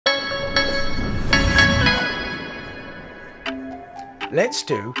Let's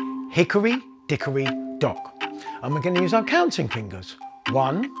do hickory, dickory, dock. And we're going to use our counting fingers.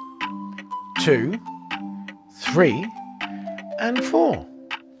 1, 2, 3, and 4.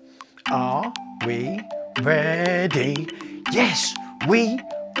 Are we ready? Yes, we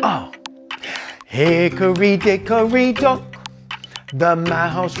are. Hickory, dickory, dock. The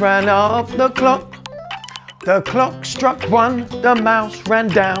mouse ran up the clock. The clock struck 1, the mouse ran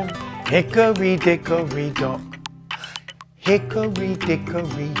down. Hickory, dickory, dock. Hickory,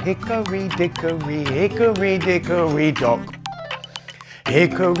 dickory, hickory, dickory, hickory, dickory, dock.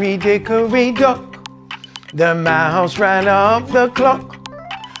 Hickory, dickory, dock. The mouse ran up the clock.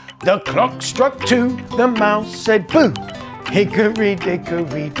 The clock struck 2, the mouse said boo. Hickory,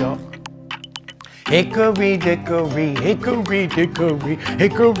 dickory, dock. Hickory, dickory, hickory, dickory,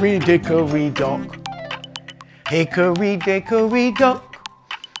 hickory, dickory, dock. Hickory, dickory, dock.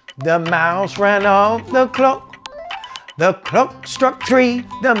 The mouse ran up the clock. The clock struck 3,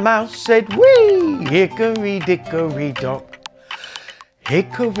 the mouse said wee. Hickory, dickory, dock.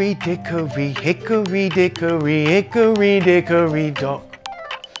 Hickory, dickory, hickory, dickory, hickory, dickory, dock.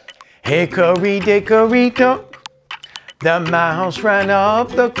 Hickory, dickory, dock. The mouse ran up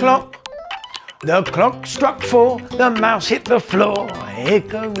the clock. The clock struck 4, the mouse hit the floor.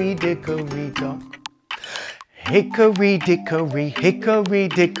 Hickory, dickory, dock. Hickory, dickory, hickory,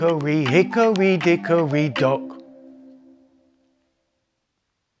 dickory, hickory, dickory, dock.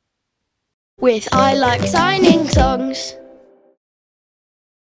 With I Like Signing songs.